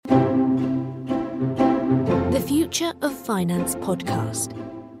Future of Finance podcast,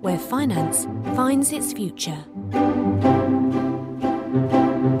 where finance finds its future.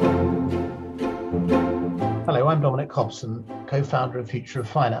 Hello, I'm Dominic Hobson, co-founder of Future of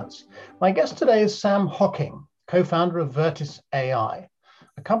Finance. My guest today is Sam Hocking, co-founder of Vertis AI,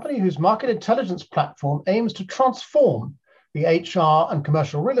 a company whose market intelligence platform aims to transform the HR and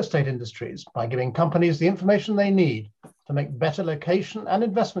commercial real estate industries by giving companies the information they need to make better location and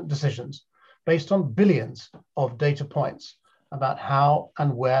investment decisions based on billions of data points about how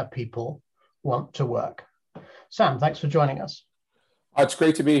and where people want to work. Sam, thanks for joining us. It's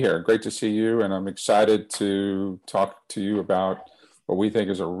great to be here. Great to see you. And I'm excited to talk to you about what we think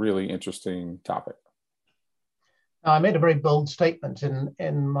is a really interesting topic. Now, I made a very bold statement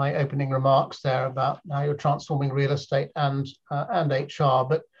in my opening remarks there about how you're transforming real estate and HR.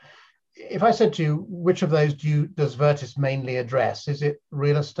 But if I said to you, which of those does Vertis mainly address? Is it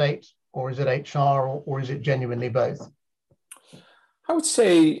real estate, or is it HR, or is it genuinely both? I would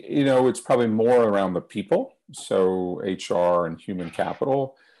say, it's probably more around the people. So HR and human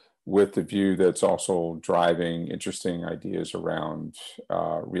capital, with the view that's also driving interesting ideas around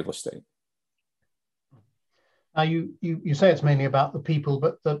real estate. Now, you say it's mainly about the people,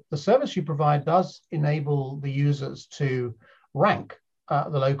 but the service you provide does enable the users to rank the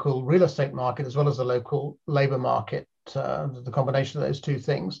local real estate market as well as the local labor market, the combination of those two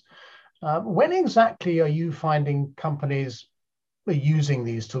things. When exactly are you finding companies are using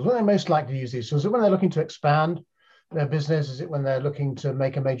these tools? When are they most likely to use these tools? Is it when they're looking to expand their business? Is it when they're looking to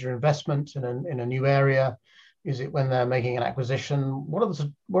make a major investment in a new area? Is it when they're making an acquisition? What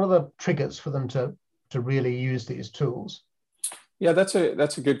are the triggers for them to really use these tools? Yeah, that's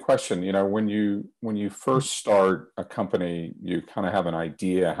a good question. When you first start a company, you kind of have an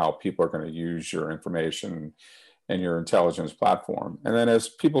idea how people are going to use your information and your intelligence platform. And then as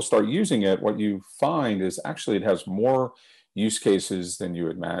people start using it, what you find is actually it has more use cases than you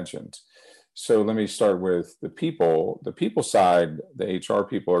imagined. So let me start with the people. The people side, the HR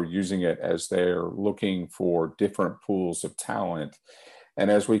people are using it as they're looking for different pools of talent. And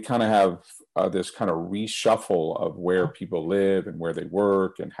as we kind of have this kind of reshuffle of where people live and where they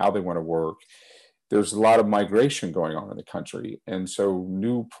work and how they want to work, there's a lot of migration going on in the country. And so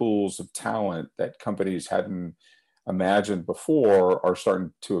new pools of talent that companies hadn't imagined before are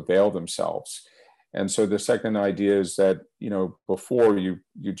starting to avail themselves. And so the second idea is that, before you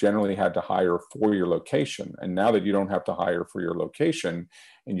generally had to hire for your location. And now that you don't have to hire for your location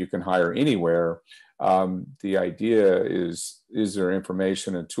and you can hire anywhere, the idea is there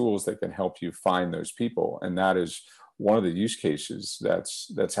information and tools that can help you find those people? And that is one of the use cases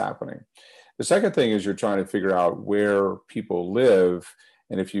that's happening. The second thing is you're trying to figure out where people live.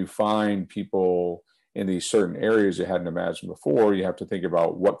 And if you find people in these certain areas you hadn't imagined before, you have to think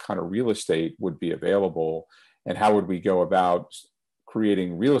about what kind of real estate would be available and how would we go about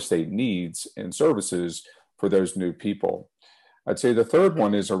creating real estate needs and services for those new people. I'd say the third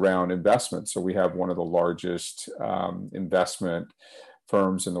one is around investment. So we have one of the largest investment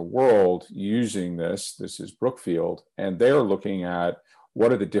firms in the world using this. This is Brookfield, and they're looking at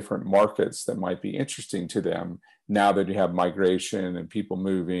what are the different markets that might be interesting to them now that you have migration and people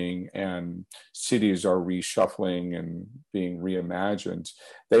moving and cities are reshuffling and being reimagined.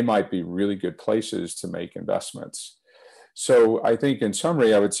 They might be really good places to make investments. So I think in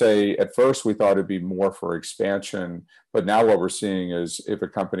summary, I would say at first we thought it'd be more for expansion, but now what we're seeing is if a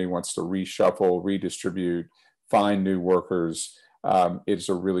company wants to reshuffle, redistribute, find new workers, it's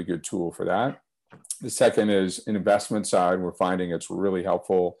a really good tool for that. The second is an investment side. We're finding it's really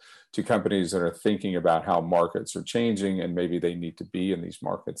helpful to companies that are thinking about how markets are changing and maybe they need to be in these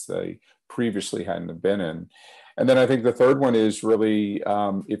markets they previously hadn't been in. And then I think the third one is really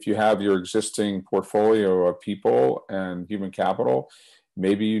if you have your existing portfolio of people and human capital,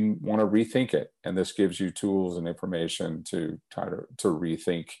 maybe you want to rethink it. And this gives you tools and information to try to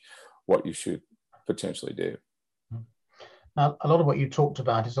rethink what you should potentially do. Now, a lot of what you talked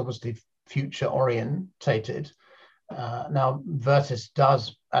about is obviously future orientated. Now, Vertis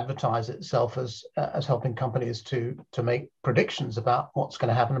does advertise itself as helping companies to make predictions about what's going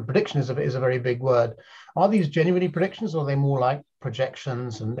to happen. And prediction is a very big word. Are these genuinely predictions, or are they more like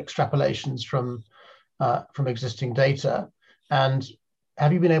projections and extrapolations from existing data? And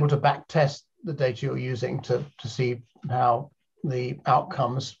have you been able to back test the data you're using to see how the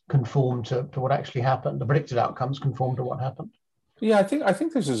outcomes conform to what actually happened, the predicted outcomes conform to what happened? Yeah, I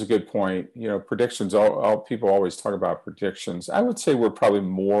think this is a good point. You know, predictions. All people always talk about predictions. I would say we're probably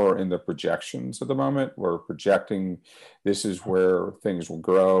more in the projections at the moment. We're projecting this is where things will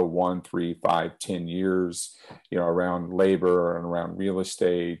grow 1, 3, 5, 10 years. You know, around labor and around real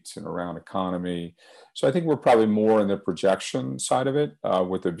estate and around economy. So I think we're probably more in the projection side of it,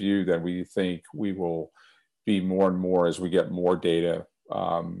 with a view that we think we will be more and more as we get more data,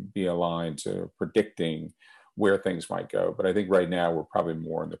 be aligned to predicting where things might go. But I think right now we're probably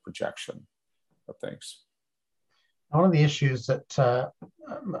more in the projection of things. One of the issues that a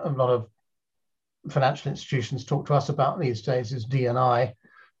lot of financial institutions talk to us about these days is D&I,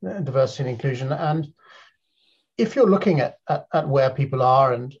 diversity and inclusion. And if you're looking at where people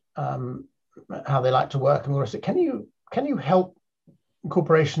are and how they like to work and all the rest, can you help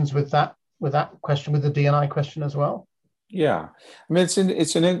corporations with that question, with the D&I question as well? Yeah, I mean,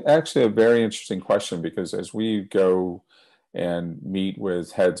 actually a very interesting question, because as we go and meet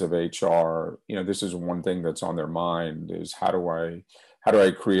with heads of HR, you know, this is one thing that's on their mind is how do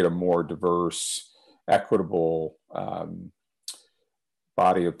I create a more diverse, equitable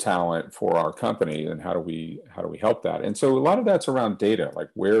body of talent for our company, and how do we help that? And so a lot of that's around data,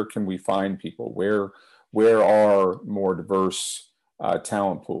 like where can we find people, where are more diverse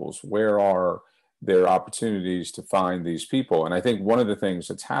talent pools, where are there are opportunities to find these people. And I think one of the things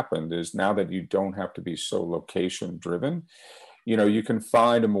that's happened is now that you don't have to be so location driven, you know, you can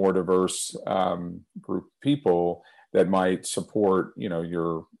find a more diverse group of people that might support, you know,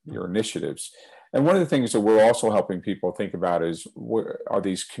 your initiatives. And one of the things that we're also helping people think about is, are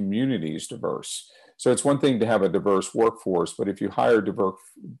these communities diverse? So it's one thing to have a diverse workforce, but if you hire a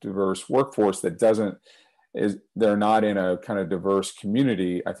diverse workforce that they're not in a kind of diverse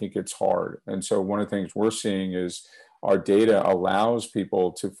community, I think it's hard. And so one of the things we're seeing is our data allows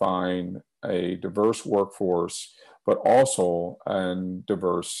people to find a diverse workforce, but also in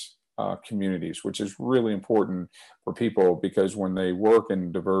diverse communities, which is really important for people, because when they work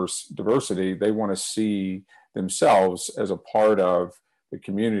in diversity, they want to see themselves as a part of the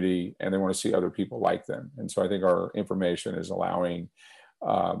community, and they want to see other people like them. And so I think our information is allowing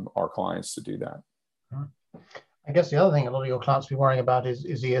our clients to do that. I guess the other thing a lot of your clients will be worrying about is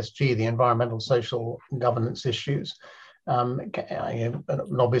ESG, the environmental, social, governance issues. An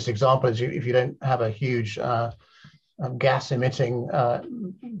obvious example is if you don't have a huge gas emitting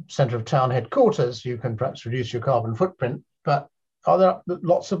center of town headquarters, you can perhaps reduce your carbon footprint. But are there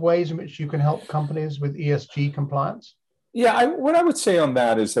lots of ways in which you can help companies with ESG compliance? Yeah, what I would say on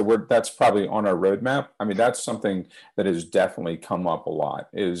that is that that's probably on our roadmap. I mean, that's something that has definitely come up a lot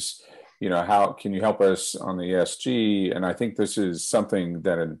is, you know, how can you help us on the ESG? And I think this is something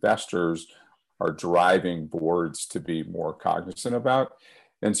that investors are driving boards to be more cognizant about.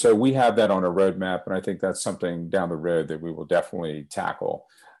 And so we have that on a roadmap. And I think that's something down the road that we will definitely tackle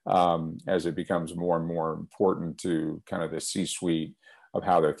as it becomes more and more important to kind of the C-suite of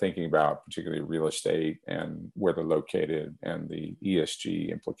how they're thinking about particularly real estate and where they're located and the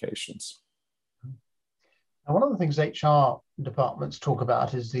ESG implications. And one of the things HR departments talk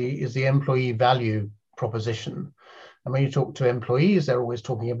about is the employee value proposition. And when you talk to employees, they're always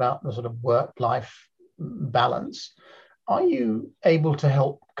talking about the sort of work-life balance. Are you able to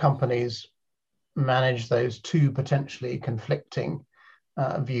help companies manage those two potentially conflicting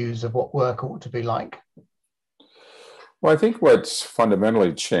views of what work ought to be like? Well, I think what's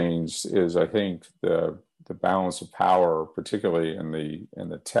fundamentally changed is I think the balance of power, particularly in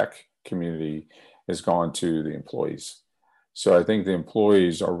the tech community, has gone to the employees. So I think the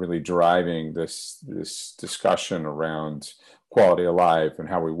employees are really driving this discussion around quality of life and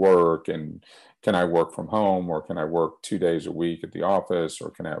how we work, and can I work from home, or can I work 2 days a week at the office,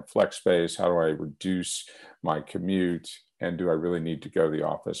 or can I have flex space? How do I reduce my commute? And do I really need to go to the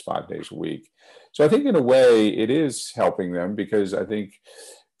office 5 days a week? So I think in a way it is helping them, because I think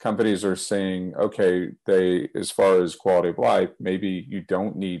companies are saying, okay, as far as quality of life, maybe you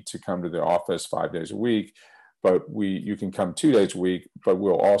don't need to come to the office 5 days a week, but you can come 2 days a week, but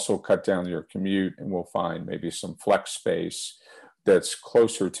we'll also cut down your commute, and we'll find maybe some flex space that's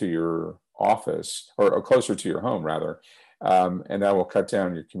closer to your office, or closer to your home rather. And that will cut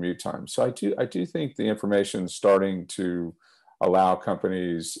down your commute time. So I do think the information is starting to allow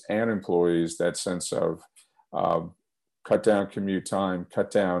companies and employees that sense of cut down commute time,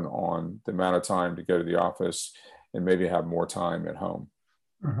 cut down on the amount of time to go to the office, and maybe have more time at home.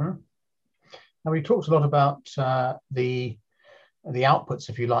 Mm-hmm. Now, we talked a lot about the outputs,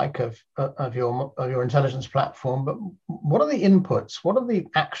 if you like, of your intelligence platform. But what are the inputs? What are the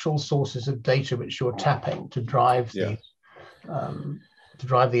actual sources of data which you're tapping to drive the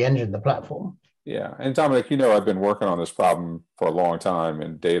engine, the platform? Yeah. And Dominic, I've been working on this problem for a long time,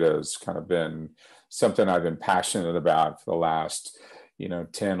 and data has kind of been something I've been passionate about for the last,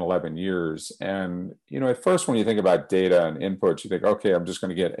 10, 11 years. And, at first, when you think about data and inputs, you think, okay, I'm just going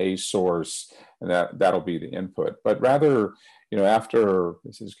to get a source and that'll be the input. But rather, after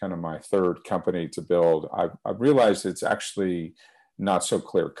this is kind of my third company to build, I've realized it's actually not so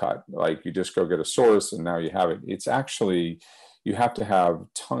clear cut. Like you just go get a source and now you have it. It's actually, you have to have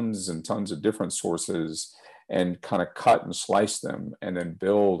tons and tons of different sources and kind of cut and slice them and then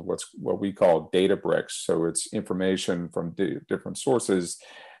build what we call data bricks. So it's information from different sources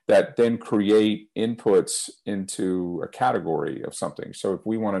that then create inputs into a category of something. So if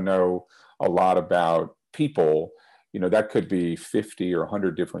we want to know a lot about people, that could be 50 or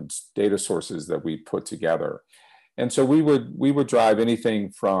 100 different data sources that we put together. And so we would drive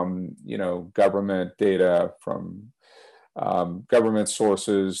anything from, government data, from government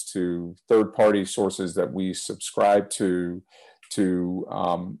sources to third-party sources that we subscribe to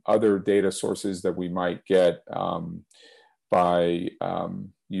other data sources that we might get by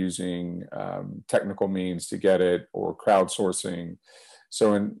using technical means to get it, or crowdsourcing.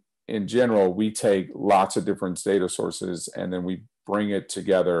 So in general, we take lots of different data sources and then we bring it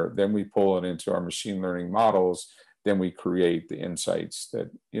together. Then we pull it into our machine learning models. Then we create the insights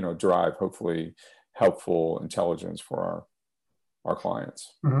that drive hopefully helpful intelligence for our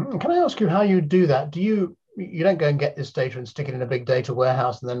clients. Mm-hmm. Can I ask you how you do that? You don't go and get this data and stick it in a big data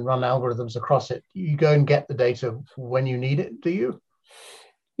warehouse and then run algorithms across it. You go and get the data when you need it, do you?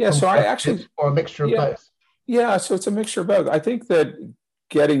 Yeah, so I actually, or a mixture of both. Yeah, so it's a mixture of both. I think that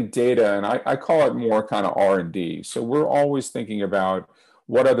getting data, and I call it more kind of R&D. So we're always thinking about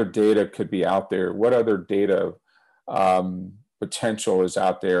what other data could be out there, what other data potential is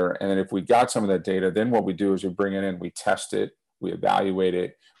out there. And then if we got some of that data, then what we do is we bring it in, we test it, we evaluate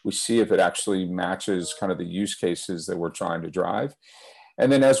it, we see if it actually matches kind of the use cases that we're trying to drive.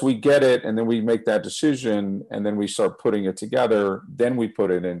 And then as we get it, and then we make that decision, and then we start putting it together, then we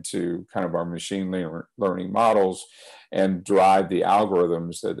put it into kind of our machine learning models and drive the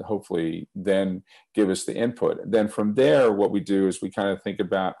algorithms that hopefully then give us the input. Then from there, what we do is we kind of think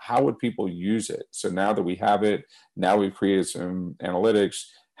about how would people use it? So now that we have it, now we've created some analytics,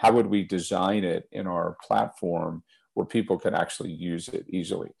 how would we design it in our platform where people can actually use it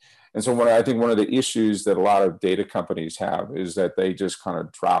easily? And so I think one of the issues that a lot of data companies have is that they just kind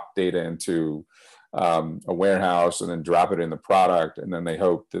of drop data into a warehouse and then drop it in the product, and then they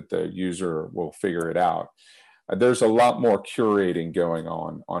hope that the user will figure it out. There's a lot more curating going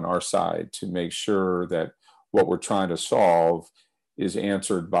on our side to make sure that what we're trying to solve is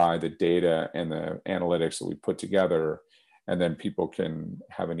answered by the data and the analytics that we put together, and then people can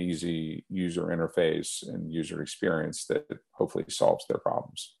have an easy user interface and user experience that hopefully solves their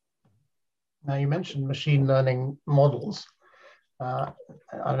problems. Now, you mentioned machine learning models. I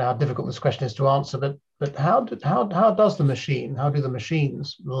don't know how difficult this question is to answer, but how do the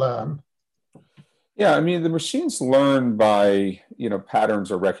machines learn? Yeah, I mean, the machines learn by, patterns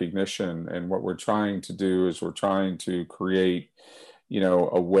of recognition. And what we're trying to do is we're trying to create,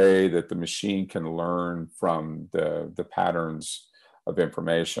 a way that the machine can learn from the patterns of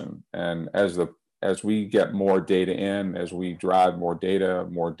information. And as we get more data in, as we drive more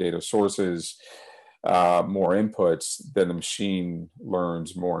data sources, more inputs, then the machine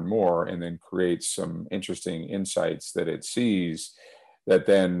learns more and more, and then creates some interesting insights that it sees that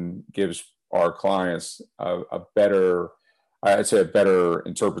then gives our clients a better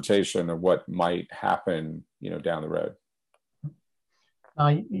interpretation of what might happen, down the road.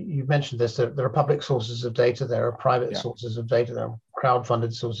 You mentioned this, there are public sources of data, there are private sources of data, there are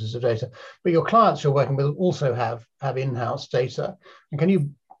crowd-funded sources of data, but your clients you're working with also have in-house data. And can you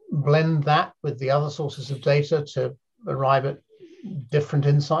blend that with the other sources of data to arrive at different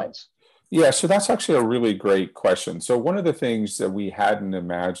insights? Yeah, so that's actually a really great question. So one of the things that we hadn't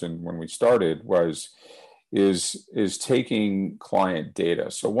imagined when we started is taking client data.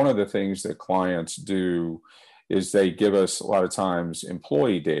 So one of the things that clients do is they give us a lot of times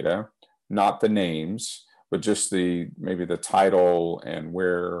employee data, not the names, but just maybe the title and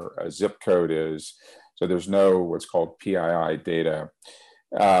where a zip code is. So there's no what's called PII data.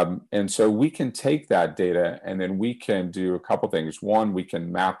 And so we can take that data and then we can do a couple things. One, we can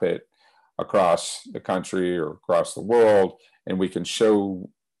map it across the country or across the world, and we can show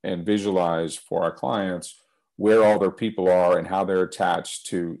and visualize for our clients where all their people are and how they're attached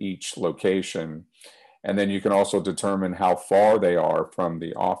to each location. And then you can also determine how far they are from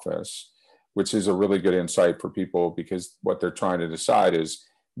the office, which is a really good insight for people, because what they're trying to decide is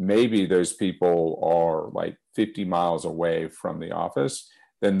maybe those people are like 50 miles away from the office.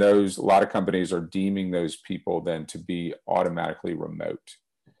 then a lot of companies are deeming those people then to be automatically remote.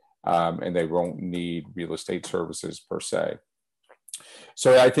 And they won't need real estate services per se.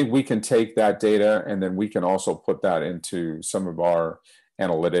 So I think we can take that data and then we can also put that into some of our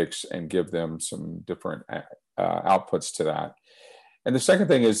analytics and give them some different outputs to that. And the second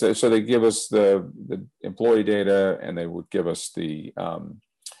thing is that, so they give us the employee data, and they would give us the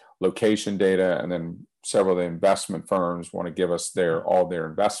location data, and then several of the investment firms want to give us all their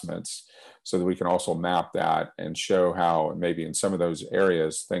investments, so that we can also map that and show how maybe in some of those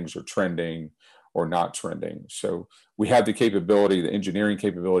areas things are trending or not trending. So we have the capability, the engineering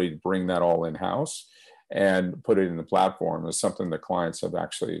capability, to bring that all in-house and put it in the platform. Is something that clients have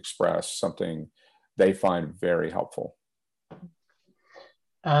actually expressed, something they find very helpful.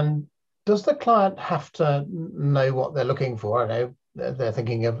 And does the client have to know what they're looking for? I know they're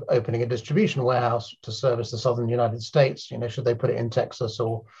thinking of opening a distribution warehouse to service the southern United States. You know, should they put it in Texas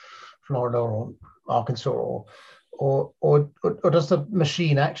or Florida or Arkansas, or does the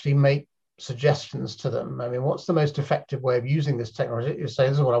machine actually make suggestions to them? I mean, what's the most effective way of using this technology? You say,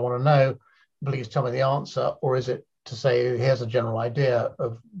 this is what I want to know, please tell me the answer, or is it to say, here's a general idea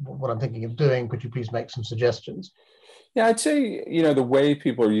of what I'm thinking of doing, could you please make some suggestions? Yeah, I'd say, the way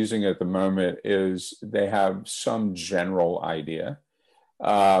people are using it at the moment is they have some general idea.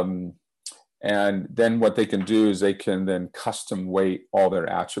 And then what they can do is they can then custom weight all their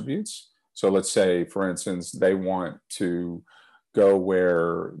attributes. So let's say, for instance, they want to go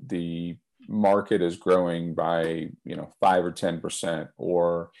where the market is growing by, 5 or 10%,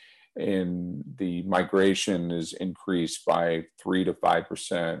 or in the migration is increased by 3 to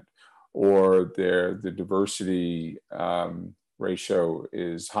 5%. Or the diversity ratio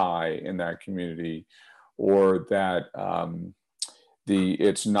is high in that community, or that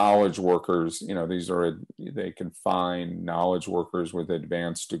it's knowledge workers. They can find knowledge workers with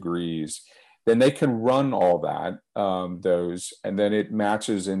advanced degrees. Then they can run all that, those, and then it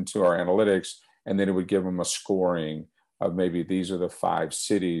matches into our analytics, and then it would give them a scoring of maybe these are the 5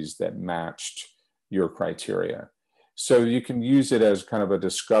 cities that matched your criteria. So you can use it as kind of a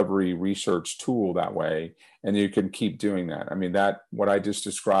discovery research tool that way, and you can keep doing that. I mean, what I just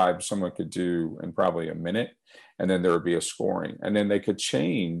described, someone could do in probably a minute, and then there would be a scoring. And then they could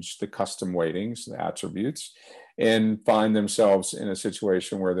change the custom weightings, the attributes, and find themselves in a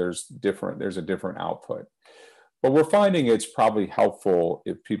situation where there's a different output. But we're finding it's probably helpful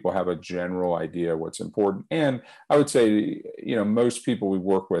if people have a general idea what's important. And I would say, most people we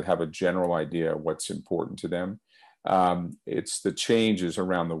work with have a general idea what's important to them. It's the changes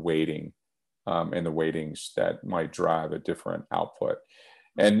around the weighting and the weightings that might drive a different output.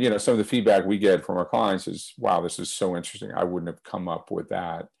 And some of the feedback we get from our clients is, wow, this is so interesting. I wouldn't have come up with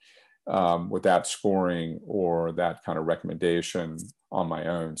that scoring or that kind of recommendation on my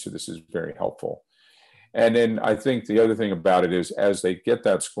own. So this is very helpful. And then I think the other thing about it is, as they get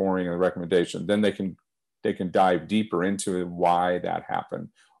that scoring and the recommendation, then they can dive deeper into why that happened,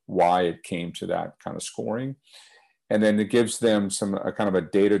 why it came to that kind of scoring. And then it gives them a kind of a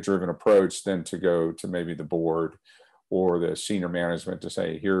data-driven approach then to go to maybe the board or the senior management to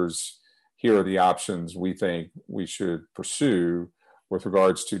say, here are the options we think we should pursue with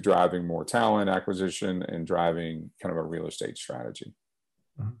regards to driving more talent acquisition and driving kind of a real estate strategy.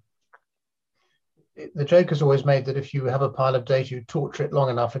 The joke is always made that if you have a pile of data, you torture it long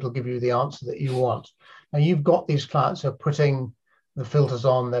enough, it'll give you the answer that you want. Now you've got these clients who are putting the filters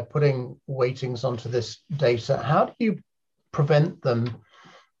on, they're putting weightings onto this data. How do you prevent them,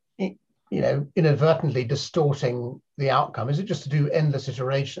 inadvertently distorting the outcome? Is it just to do endless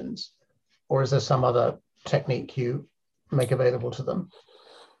iterations, or is there some other technique you make available to them?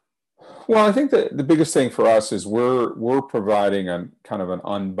 Well, I think that the biggest thing for us is we're providing a kind of an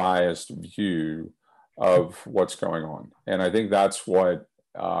unbiased view of what's going on. And I think that's what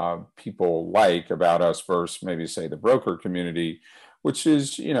people like about us versus maybe say the broker community, which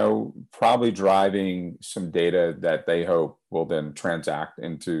is, probably driving some data that they hope will then transact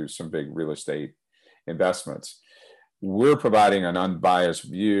into some big real estate investments. We're providing an unbiased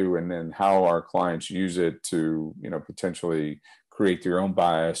view, and then how our clients use it to, potentially create their own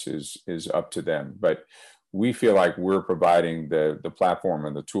bias is up to them. But we feel like we're providing the platform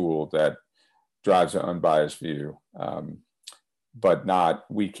and the tool that drives an unbiased view, but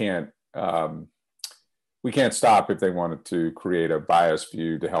we can't stop if they wanted to create a biased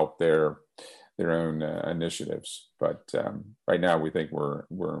view to help their own initiatives. But right now, we think we're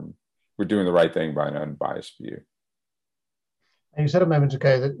doing the right thing by an unbiased view. And you said a moment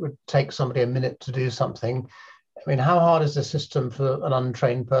ago that it would take somebody a minute to do something. I mean, how hard is the system for an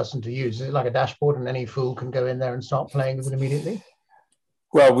untrained person to use? Is it like a dashboard and any fool can go in there and start playing with it immediately?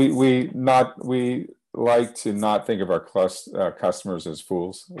 Well, we like to not think of our customers as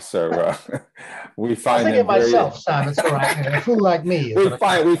fools, so we I find think them it very myself, Sam. It's all right. You know, a fool like me is we what I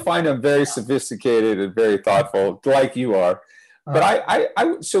find we find them very sophisticated and very thoughtful, like you are. But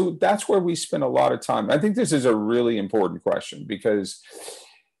uh, so that's where we spend a lot of time. I think this is a really important question because,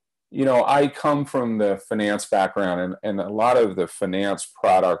 I come from the finance background, and a lot of the finance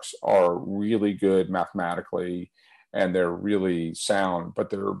products are really good mathematically and they're really sound, but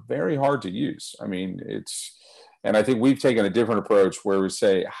they're very hard to use. I mean, and I think we've taken a different approach where we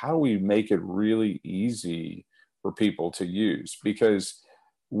say, how do we make it really easy for people to use? Because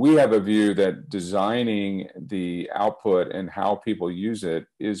we have a view that designing the output and how people use it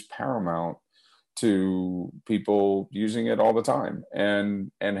is paramount to people using it all the time and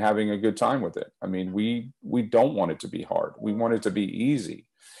having a good time with it. I mean, we don't want it to be hard. We want it to be easy,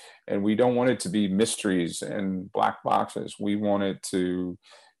 and we don't want it to be mysteries and black boxes. We want it to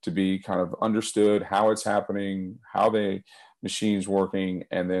be kind of understood how it's happening, how the machine's working,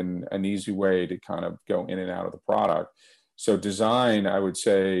 and then an easy way to kind of go in and out of the product. So design, I would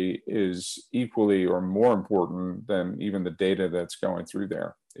say, is equally or more important than even the data that's going through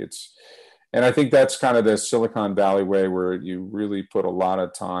there. And I think that's kind of the Silicon Valley way, where you really put a lot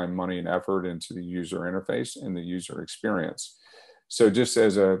of time, money, and effort into the user interface and the user experience. So just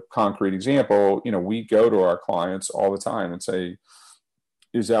as a concrete example, we go to our clients all the time and say,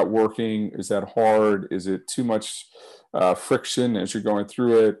 is that working? Is that hard? Is it too much friction as you're going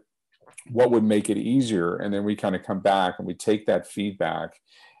through it? What would make it easier? And then we kind of come back and we take that feedback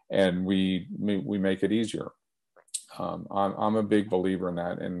and we make it easier. I'm a big believer in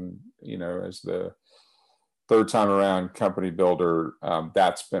that. And, as the third time around company builder,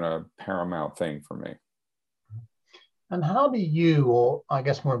 that's been a paramount thing for me. And how do you, or I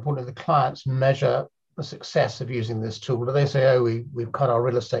guess more importantly, the clients, measure the success of using this tool? Do they say, oh, we've cut our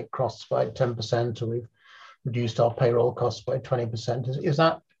real estate costs by 10%, or we've reduced our payroll costs by 20%? Is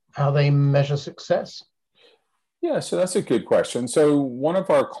that how they measure success? Yeah, so that's a good question. So one of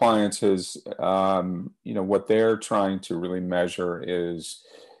our clients is, what they're trying to really measure is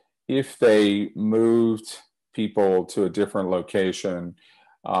if they moved people to a different location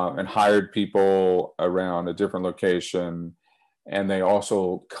and hired people around a different location, and they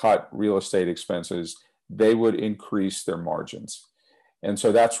also cut real estate expenses, they would increase their margins. And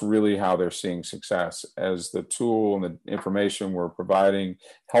so that's really how they're seeing success, as the tool and the information we're providing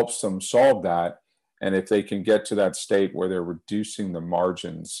helps them solve that. And if they can get to that state where they're reducing the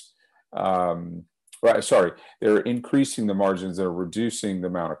margins, they're increasing the margins, they're reducing the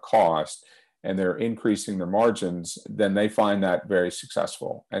amount of cost, and they're increasing their margins, then they find that very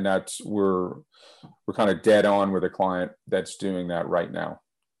successful. And we're kind of dead on with a client that's doing that right now.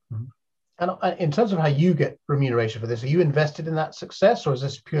 And in terms of how you get remuneration for this, are you invested in that success, or is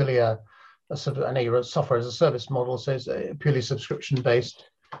this purely a sort of, I know you're a software as a service model, so it's purely subscription based,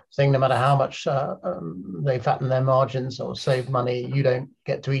 saying no matter how much they fatten their margins or save money, you don't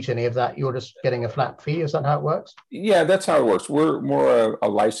get to eat any of that. You're just getting a flat fee. Is that how it works? Yeah, that's how it works. We're more a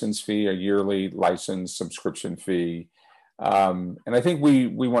license fee, a yearly license subscription fee. And I think we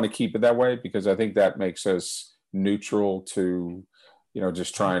want to keep it that way, because I think that makes us neutral to,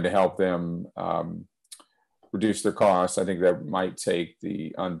 just trying to help them reduce their costs. I think that might take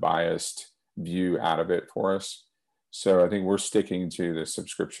the unbiased view out of it for us. So I think we're sticking to the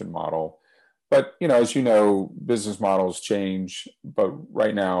subscription model. But, as you know, business models change. But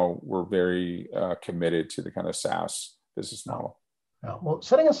right now, we're very committed to the kind of SaaS business model. Yeah. Well,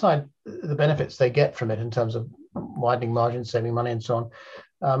 setting aside the benefits they get from it in terms of widening margins, saving money, and so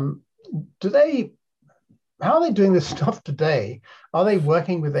on, how are they doing this stuff today? Are they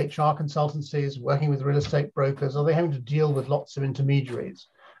working with HR consultancies, working with real estate brokers? Are they having to deal with lots of intermediaries?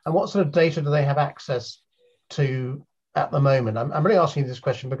 And what sort of data do they have access to at the moment? I'm really asking you this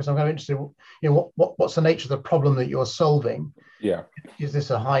question because I'm kind of interested, what's the nature of the problem that you're solving? Yeah. Is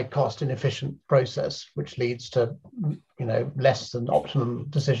this a high cost, inefficient process which leads to, less than optimum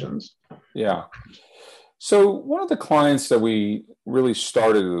decisions? Yeah. So one of the clients that we really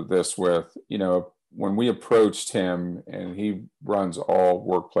started this with, when we approached him, and he runs all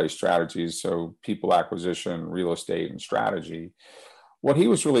workplace strategies, so people acquisition, real estate, and strategy. What he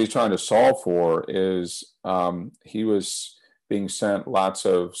was really trying to solve for is he was being sent lots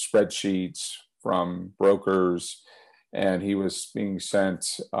of spreadsheets from brokers, and he was being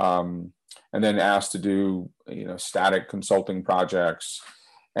sent and then asked to do static consulting projects.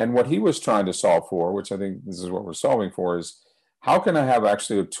 And what he was trying to solve for, which I think this is what we're solving for, is how can I have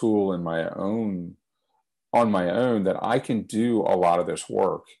actually a tool on my own that I can do a lot of this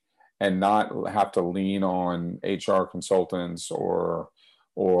work and not have to lean on HR consultants or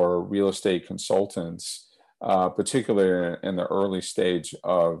or real estate consultants, particularly in the early stage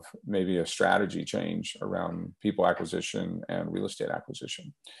of maybe a strategy change around people acquisition and real estate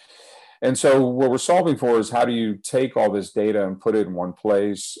acquisition. And so what we're solving for is, how do you take all this data and put it in one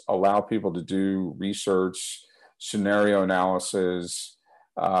place, allow people to do research, scenario analysis,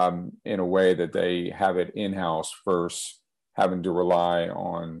 in a way that they have it in-house versus having to rely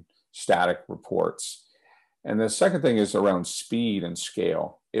on static reports. And the second thing is around speed and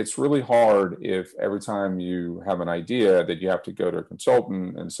scale. It's really hard if every time you have an idea that you have to go to a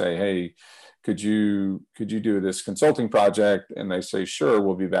consultant and say, hey, could you do this consulting project? And they say, sure,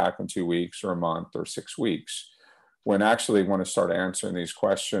 we'll be back in 2 weeks or a month or 6 weeks. When actually want to start answering these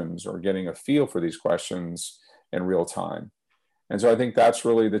questions or getting a feel for these questions in real time. And so I think that's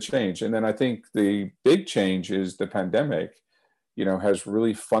really the change. And then I think the big change is the pandemic, has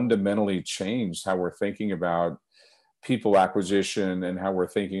really fundamentally changed how we're thinking about people acquisition and how we're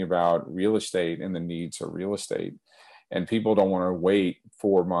thinking about real estate and the needs of real estate. And people don't want to wait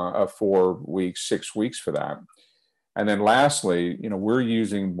 4 weeks, 6 weeks for that. And then lastly, we're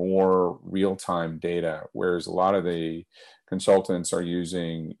using more real-time data, whereas a lot of the consultants are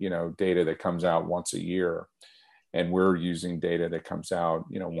using, data that comes out once a year. And we're using data that comes out,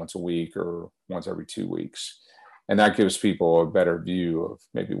 once a week or once every 2 weeks. And that gives people a better view of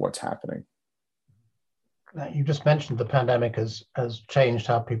maybe what's happening. You just mentioned the pandemic has changed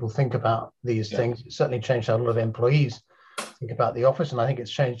how people think about these things. It certainly changed how a lot of employees think about the office. And I think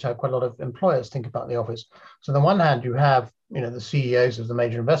it's changed how quite a lot of employers think about the office. So on the one hand, you have, the CEOs of the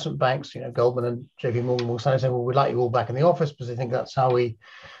major investment banks, Goldman and JP Morgan will say, well, we'd like you all back in the office because they think that's how we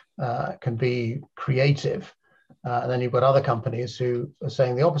can be creative. And then you've got other companies who are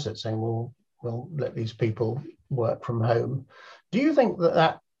saying the opposite, saying, well, we'll let these people work from home. Do you think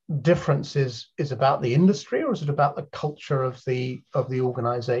that difference is about the industry, or is it about the culture of the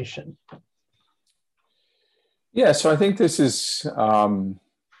organization? Yeah, so I think this is a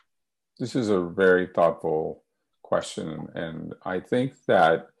very thoughtful question, and I think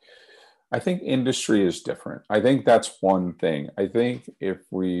industry is different. I think that's one thing. I think if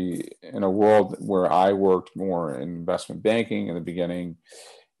in a world where I worked more in investment banking in the beginning,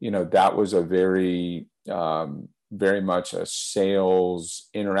 that was a very much a sales,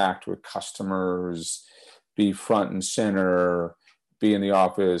 interact with customers, be front and center, be in the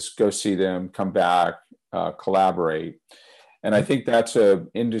office, go see them, come back, collaborate. And I think that's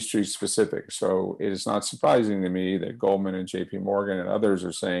industry specific. So it is not surprising to me that Goldman and JP Morgan and others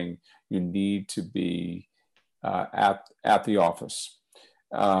are saying you need to be at the office.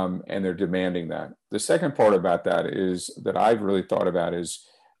 And they're demanding that. The second part about that is that I've really thought about is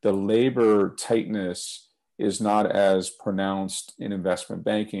the labor tightness is not as pronounced in investment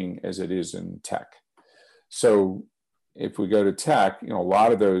banking as it is in tech. So if we go to tech, a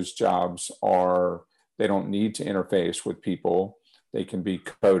lot of those jobs they don't need to interface with people. They can be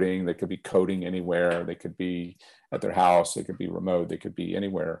coding, they could be coding anywhere, they could be at their house, they could be remote, they could be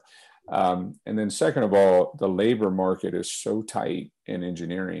anywhere. And then second of all, the labor market is so tight in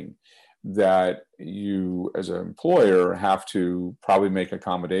engineering that you as an employer have to probably make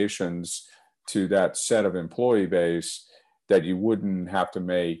accommodations to that set of employee base that you wouldn't have to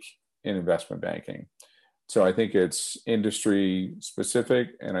make in investment banking. So I think it's industry specific,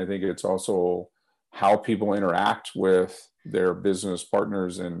 and I think it's also how people interact with their business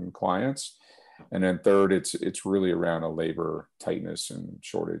partners and clients. And then third, it's really around a labor tightness and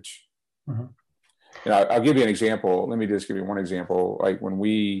shortage. Mm-hmm. I'll give you an example. Let me just give you one example. Like when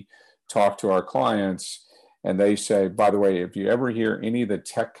we talk to our clients and they say, by the way, if you ever hear any of the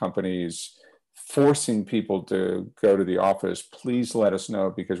tech companies forcing people to go to the office, please let us know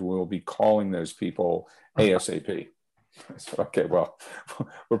because we'll be calling those people ASAP. So, okay, well,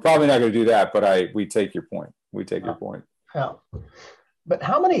 we're probably not going to do that, but we take your point. We take your point. Yeah. But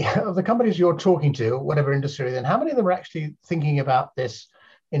how many of the companies you're talking to, whatever industry, then how many of them are actually thinking about this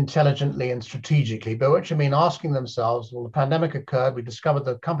intelligently and strategically? By which I mean asking themselves, well, the pandemic occurred, we discovered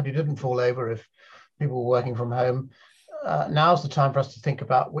the company didn't fall over if people were working from home. Now's the time for us to think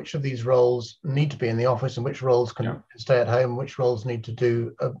about which of these roles need to be in the office and which roles can stay at home, which roles need to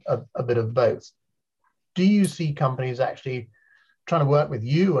do a bit of both. Do you see companies actually trying to work with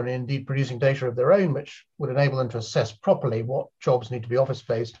you and indeed producing data of their own, which would enable them to assess properly what jobs need to be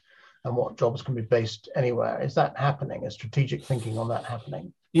office-based and what jobs can be based anywhere? Is that happening? Is strategic thinking on that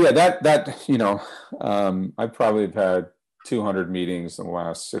happening? Yeah, I probably have had 200 meetings in the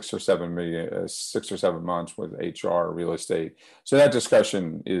last 6 or 7 months with HR, real estate. So that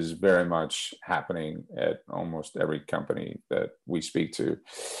discussion is very much happening at almost every company that we speak to.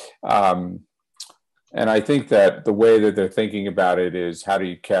 And I think that the way that they're thinking about it is, how do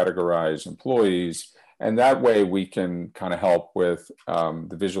you categorize employees? And that way we can kind of help with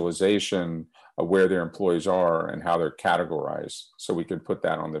the visualization of where their employees are and how they're categorized. So we can put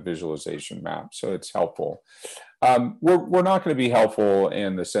that on the visualization map. So it's helpful. We're not going to be helpful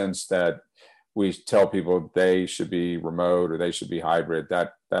in the sense that we tell people they should be remote or they should be hybrid.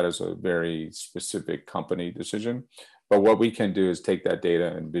 That is a very specific company decision. But what we can do is take that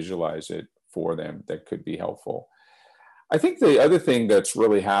data and visualize it for them. That could be helpful. I think the other thing that's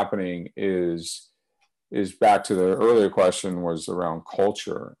really happening is back to the earlier question, was around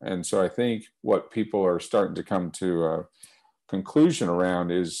culture. And so I think what people are starting to come to a conclusion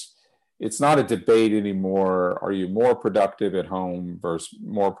around is, it's not a debate anymore. Are you more productive at home versus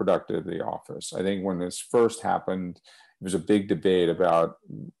more productive at the office? I think when this first happened, it was a big debate about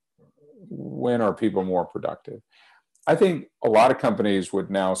when are people more productive. I think a lot of companies would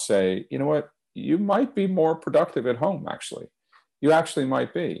now say, you know what, you might be more productive at home, actually. You actually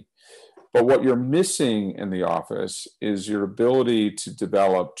might be. But what you're missing in the office is your ability to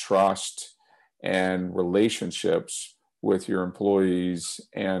develop trust and relationships with your employees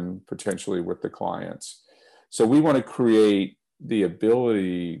and potentially with the clients. So we want to create the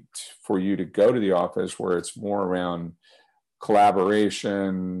ability for you to go to the office where it's more around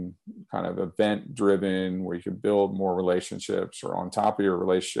collaboration, kind of event driven, where you can build more relationships or on top of your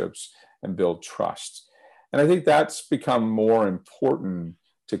relationships and build trust. And I think that's become more important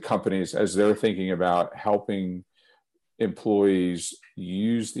to companies as they're thinking about helping employees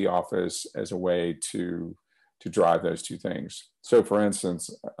use the office as a way to drive those two things. So for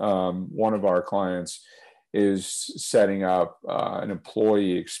instance, one of our clients is setting up an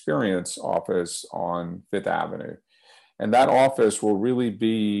employee experience office on Fifth Avenue. And that office will really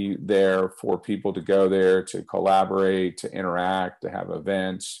be there for people to go there to collaborate, to interact, to have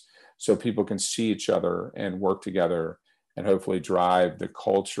events, so people can see each other and work together and hopefully drive the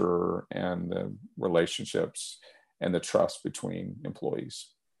culture and the relationships and the trust between employees.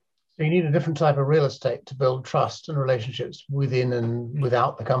 So you need a different type of real estate to build trust and relationships within and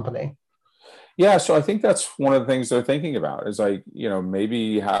without the company. Yeah, so I think that's one of the things they're thinking about is, like, maybe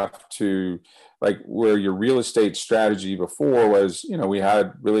you have to, like, where your real estate strategy before was, we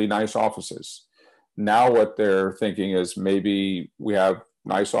had really nice offices. Now what they're thinking is, maybe we have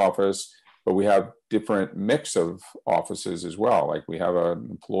nice office, but we have different mix of offices as well. Like, we have an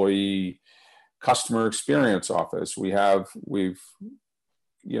employee customer experience office. We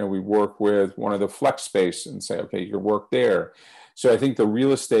work with one of the flex space and say, okay, you can work there. So I think the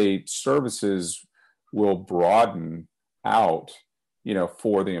real estate services will broaden out,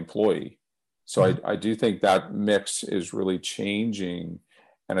 for the employee. So I do think that mix is really changing.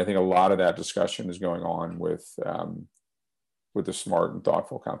 And I think a lot of that discussion is going on with the smart and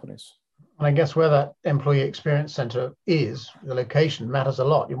thoughtful companies. And I guess where that employee experience center is, the location matters a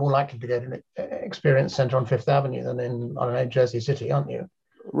lot. You're more likely to get an experience center on Fifth Avenue than in, I don't know, Jersey City, aren't you?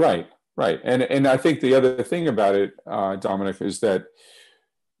 Right. And I think the other thing about it, Dominic, is that,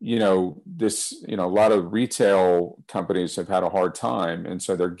 a lot of retail companies have had a hard time. And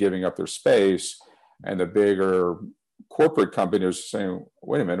so they're giving up their space, and the bigger corporate companies are saying,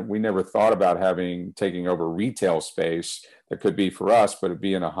 wait a minute, we never thought about taking over retail space that could be for us, but it'd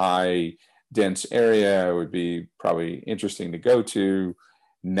be in a high dense area. It would be probably interesting to go to.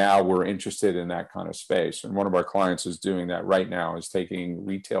 Now we're interested in that kind of space. And one of our clients is doing that right now, is taking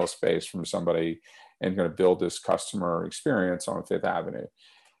retail space from somebody and going to build this customer experience on Fifth Avenue.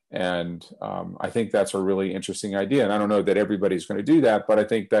 And I think that's a really interesting idea. And I don't know that everybody's going to do that, but I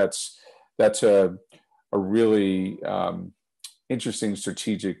think that's a really interesting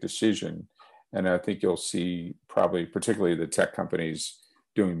strategic decision. And I think you'll see probably particularly the tech companies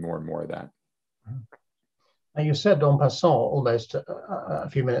doing more and more of that. Now, you said en passant almost a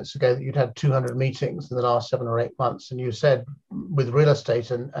few minutes ago that you'd had 200 meetings in the last 7 or 8 months. And you said with real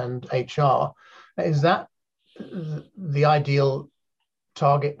estate and HR, is that the ideal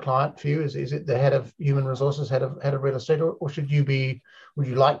target client for you? Is it the head of human resources, head of real estate, or would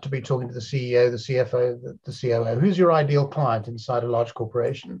you like to be talking to the CEO, the CFO, the COO? Who's your ideal client inside a large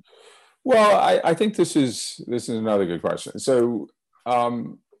corporation? Well, I think this is another good question. So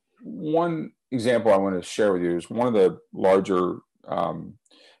one example I want to share with you is one of the larger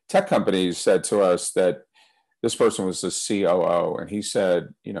tech companies said to us that this person was the COO, and he said,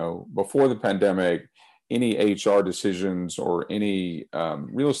 before the pandemic, any HR decisions or any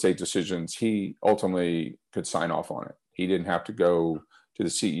real estate decisions, he ultimately could sign off on it. He didn't have to go to the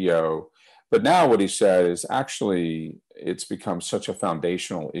CEO. But now what he said is, actually, it's become such a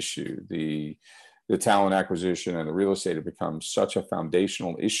foundational issue. The talent acquisition and the real estate have become such a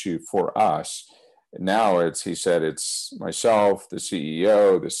foundational issue for us Now he said it's myself, the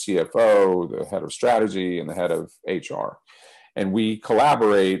CEO, the CFO, the head of strategy, and the head of HR. And we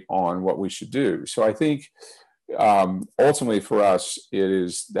collaborate on what we should do. So I think ultimately for us, it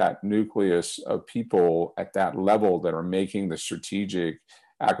is that nucleus of people at that level that are making the strategic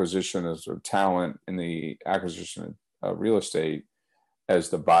acquisition of talent and the acquisition of real estate as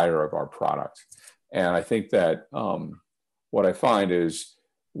the buyer of our product. And I think that what I find is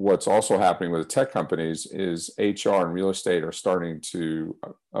what's also happening with the tech companies is HR and real estate are starting to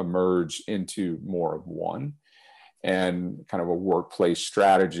emerge into more of one, and kind of a workplace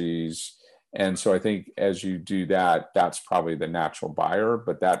strategies. And so I think as you do that, that's probably the natural buyer,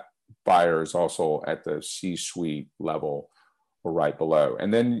 but that buyer is also at the C-suite level or right below.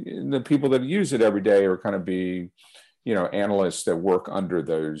 And then the people that use it every day are kind of analysts that work under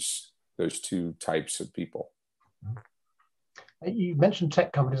those two types of people. You mentioned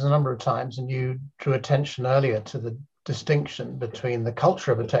tech companies a number of times, and you drew attention earlier to the distinction between the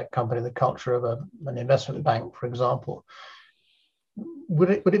culture of a tech company and the culture of an investment bank, for example. Would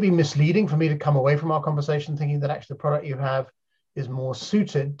it be misleading for me to come away from our conversation thinking that actually the product you have is more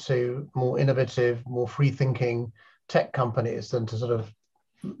suited to more innovative, more free-thinking tech companies than to sort of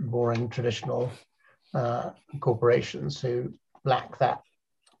boring traditional corporations who lack that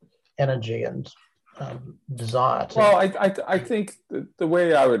energy and desire to? Well, I think the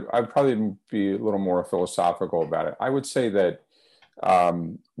way I'd probably be a little more philosophical about it. I would say that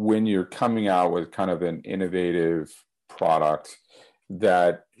when you're coming out with kind of an innovative product,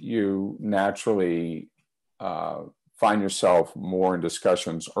 that you naturally find yourself more in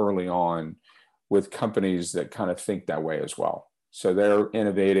discussions early on with companies that kind of think that way as well. So they're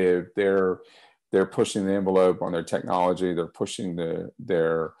innovative, they're pushing the envelope on their technology, they're pushing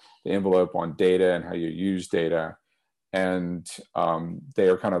the envelope on data and how you use data, and they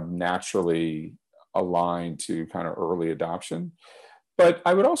are kind of naturally aligned to kind of early adoption. But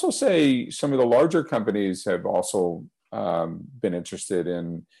I would also say some of the larger companies have also been interested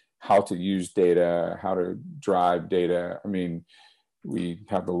in how to use data, how to drive data. I mean, we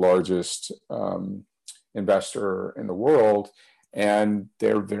have the largest investor in the world, and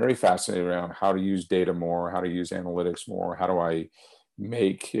they're very fascinated around how to use data more, how to use analytics more, how do I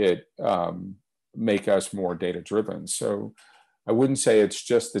make us more data driven. So I wouldn't say it's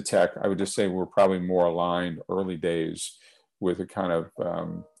just the tech. I would just say we're probably more aligned early days with the kind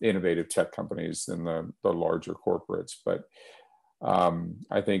of innovative tech companies than the larger corporates. But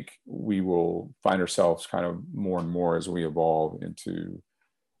I think we will find ourselves kind of more and more as we evolve into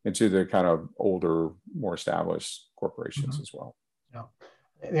the kind of older, more established corporations as well. Yeah.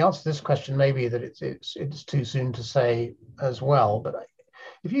 The answer to this question may be that it's too soon to say as well. But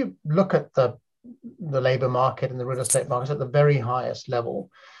if you look at the labor market and the real estate markets at the very highest level,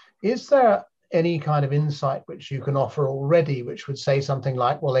 is there any kind of insight which you can offer already, which would say something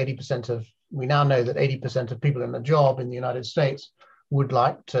like, well, we now know that 80% of people in a job in the United States would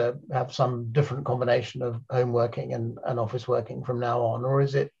like to have some different combination of home working and office working from now on? Or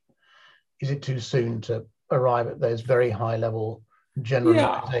is it too soon to arrive at those very high level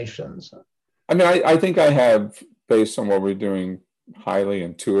generalizations? Yeah. I mean, I think I have, based on what we're doing, highly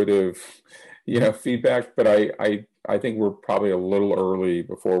intuitive, feedback, but I think we're probably a little early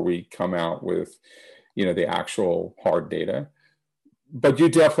before we come out with, the actual hard data. But you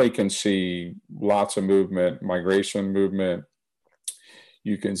definitely can see lots of movement, migration movement.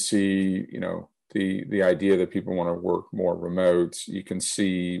 You can see, the idea that people want to work more remote. You can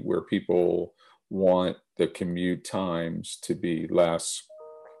see where people want the commute times to be less.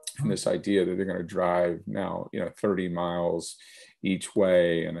 And this idea that they're going to drive now, 30 miles each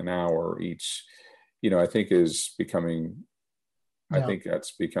way and an hour each, I think is becoming, I think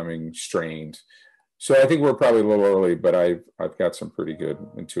that's becoming strained. So I think we're probably a little early, but I've got some pretty good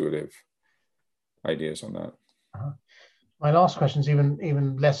intuitive ideas on that. Uh-huh. My last question is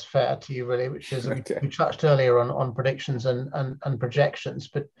even less fair to you, really, which is Okay. we touched earlier on predictions and projections,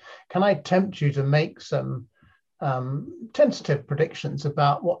 but can I tempt you to make some tentative predictions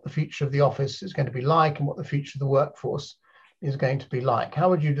about what the future of the office is going to be like and what the future of the workforce is going to be like?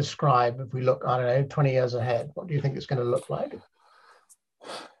 How would you describe, if we look, 20 years ahead, what do you think it's going to look like?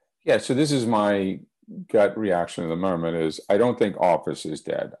 Yeah, so this is my gut reaction at the moment is I don't think office is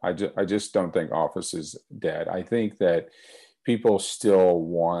dead. I just don't think office is dead. I think that people still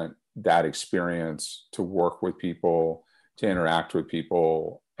want that experience to work with people, to interact with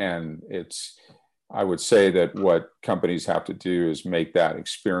people. And I would say that what companies have to do is make that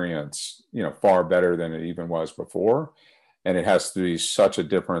experience, far better than it even was before. And it has to be such a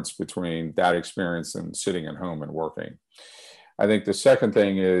difference between that experience and sitting at home and working. I think the second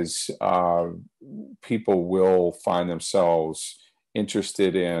thing is people will find themselves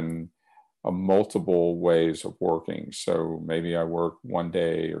interested in multiple ways of working. So maybe I work 1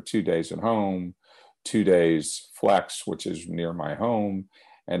 day or 2 days at home, 2 days flex, which is near my home,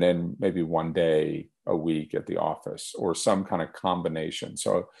 and then maybe 1 day a week at the office, or some kind of combination.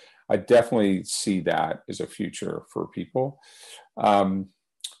 So I definitely see that as a future for people. And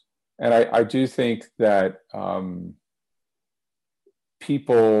I do think that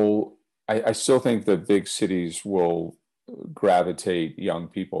I still think that big cities will gravitate young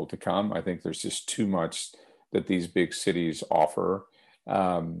people to come. I think there's just too much that these big cities offer.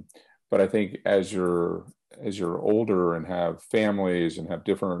 But I think as you're older and have families and have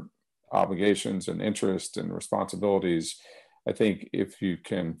different obligations and interests and responsibilities, I think if you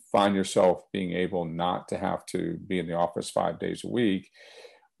can find yourself being able not to have to be in the office 5 days a week,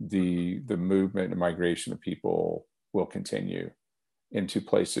 the movement and migration of people will continue into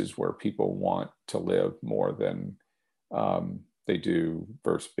places where people want to live more than they do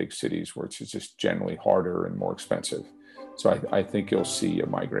versus big cities, where it's just generally harder and more expensive. So I think you'll see a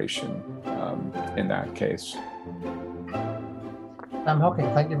migration in that case. Sam Hocking,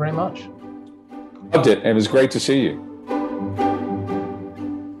 thank you very much. Loved it. It was great to see you.